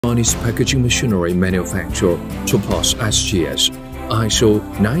Chinese packaging machinery manufacturer Tuplus SGS, ISO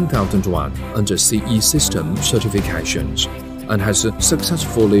 9001 under CE system certifications, and has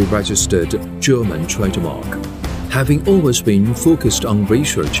successfully registered German trademark. Having always been focused on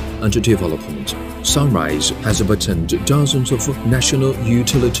research and development, Sunrise has obtained dozens of national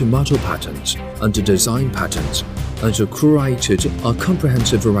utility model patents and design patents, and created a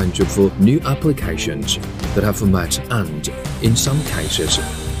comprehensive range of new applications that have met and, in some cases,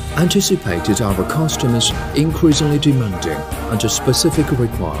 anticipated our customers' increasingly demanding and specific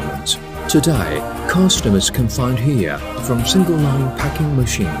requirements. Today, customers can find here from single-line packing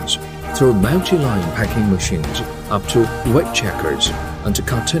machines through multi-line packing machines up to weight checkers and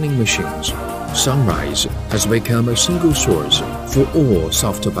cartoning machines. Sunrise has become a single source for all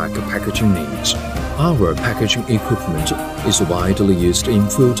softback packaging needs. Our packaging equipment is widely used in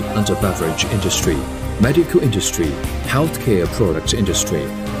food and beverage industry, medical industry, healthcare products industry,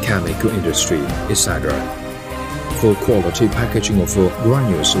 chemical industry, etc. For quality packaging of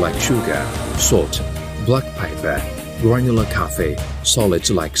granules like sugar, salt, black pepper, granular coffee, solids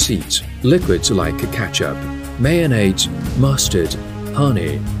like seeds, liquids like ketchup, mayonnaise, mustard,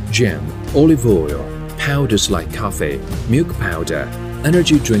 honey, jam, olive oil, powders like coffee, milk powder,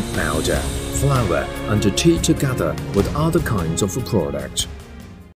 energy drink powder, flour, and tea together with other kinds of products.